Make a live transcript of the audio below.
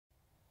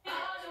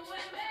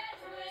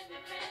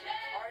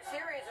Our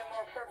series, A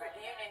More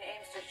Perfect Union,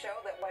 aims to show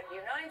that what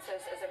unites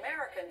us as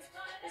Americans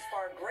is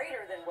far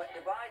greater than what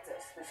divides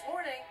us. This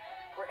morning,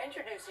 we're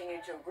introducing you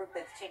to a group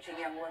that's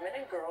teaching young women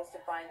and girls to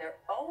find their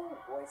own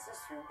voices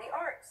through the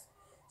arts.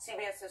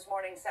 CBS This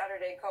Morning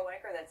Saturday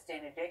co-anchor, that's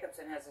Dana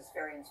Jacobson, has this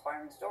very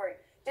inspiring story.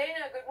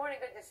 Dana, good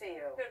morning. Good to see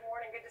you. Good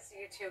morning. Good to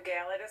see you too,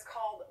 Gail. It is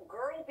called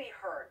Girl Be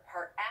Heard,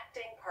 part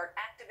acting, part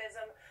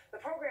activism.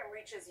 The program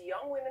reaches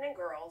young women and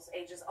girls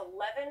ages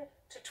 11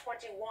 to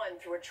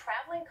 21 through a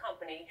traveling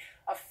company,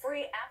 a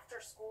free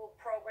after-school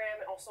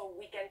program, and also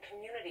weekend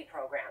community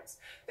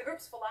programs. The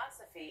group's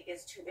philosophy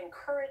is to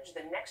encourage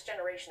the next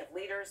generation of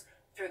leaders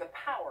through the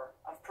power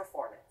of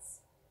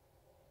performance.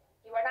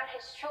 You are not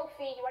his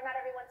trophy. You are not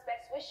everyone's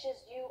best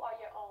wishes. You are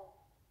your own.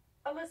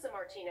 Alyssa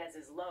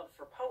Martinez's love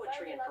for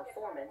poetry and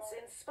performance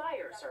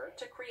inspires her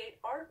to create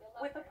art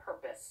with a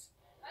purpose.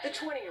 The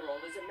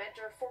 20-year-old is a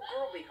mentor for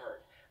Girl Be Heard,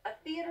 a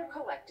theater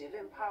collective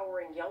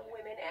empowering young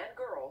women and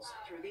girls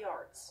through the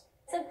arts.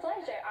 It's a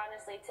pleasure,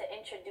 honestly, to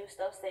introduce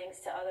those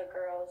things to other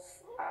girls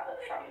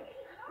from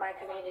my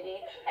community.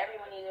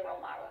 Everyone needs a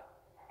role model.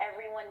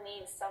 Everyone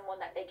needs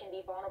someone that they can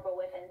be vulnerable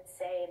with and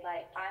say,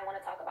 like, I want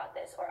to talk about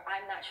this, or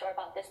I'm not sure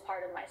about this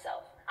part of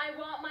myself. I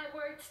want my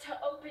words to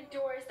open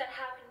doors that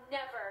have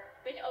never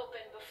been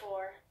opened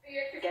before.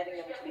 Getting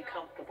them to be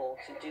comfortable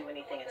to do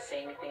anything and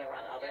say anything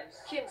around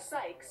others. Kim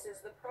Sykes is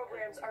the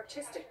program's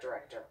artistic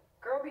director.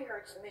 Girl Be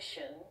Heard's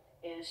mission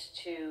is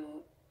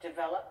to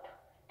develop,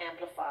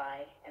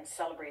 amplify, and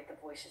celebrate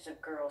the voices of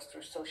girls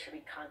through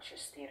socially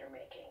conscious theater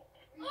making.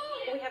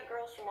 We have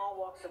girls from all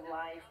walks of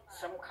life.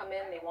 Some come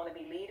in, they want to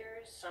be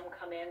leaders. Some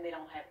come in, they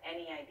don't have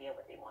any idea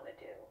what they want to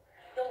do.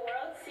 The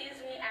world sees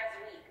me as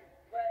weak,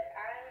 but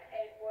I'm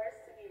a force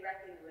to be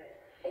reckoned with.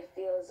 It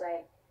feels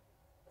like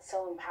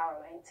so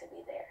empowering to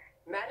be there.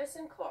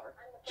 Madison Clark,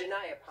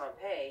 Janiyah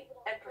Pompey,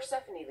 and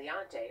Persephone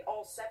Leonte,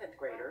 all 7th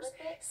graders,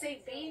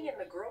 say being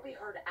in the Girl Be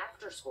Heard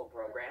after-school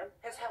program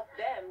has helped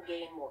them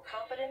gain more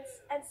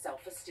confidence and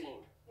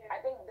self-esteem. I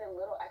think the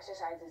little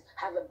exercises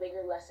have a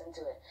bigger lesson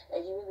to it.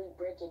 If you really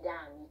break it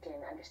down, you can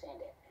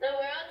understand it. The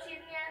world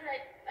sees me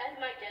as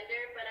my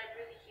gender, but I'm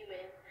really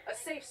human. A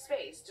safe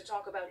space to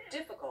talk about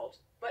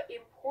difficult but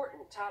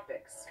important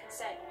topics.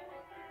 Consent.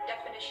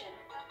 Definition.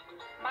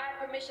 My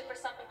permission for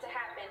something to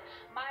happen.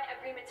 My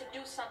agreement to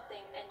do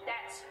something, and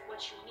that's what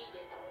you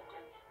needed.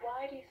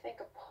 Why do you think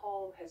a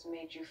poem has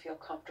made you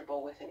feel comfortable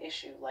with an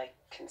issue like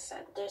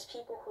consent? There's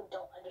people who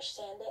don't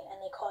understand it,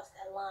 and they cross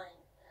that line.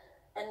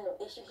 And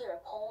if you hear a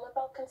poem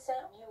about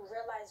consent, you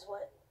realize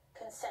what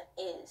consent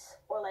is,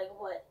 or like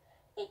what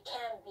it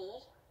can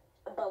be,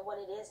 but what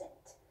it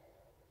isn't.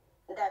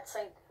 That's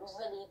like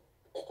really,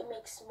 it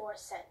makes more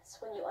sense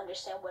when you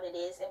understand what it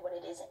is and what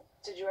it isn't.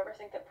 Did you ever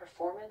think that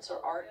performance or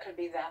art could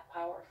be that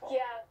powerful?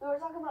 Yeah, we were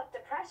talking about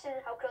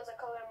depression, how girls of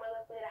color are more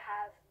likely to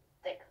have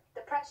like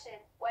depression.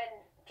 When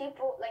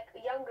people, like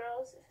young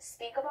girls,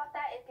 speak about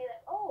that, it'd be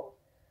like, oh,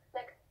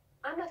 like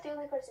I'm not the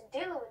only person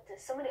dealing with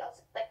this. Somebody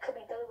else like could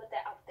be dealing with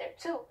that out there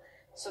too.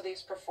 So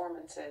these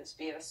performances,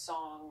 be it a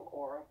song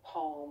or a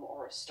poem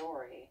or a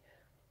story,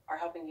 are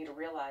helping you to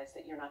realize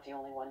that you're not the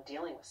only one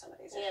dealing with some of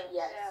these issues.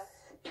 Yes.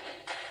 Yeah.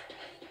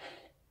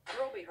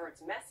 Girl Be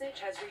Heard's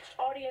message has reached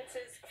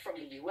audiences from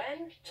the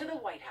UN to the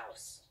White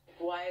House.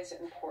 Why is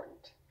it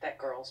important that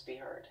girls be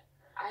heard?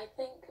 I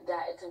think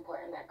that it's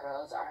important that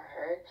girls are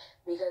heard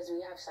because we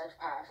have such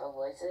powerful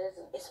voices.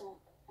 It's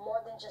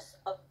more than just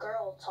a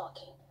girl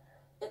talking.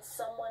 It's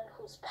someone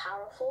who's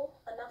powerful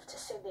enough to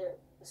say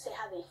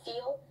how they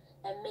feel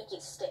and make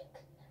it stick.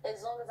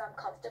 As long as I'm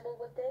comfortable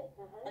with it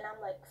and I'm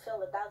like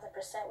feel 1000%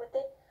 with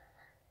it,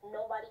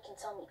 nobody can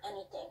tell me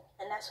anything.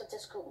 And that's what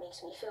this group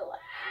makes me feel like.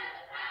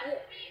 Yeah.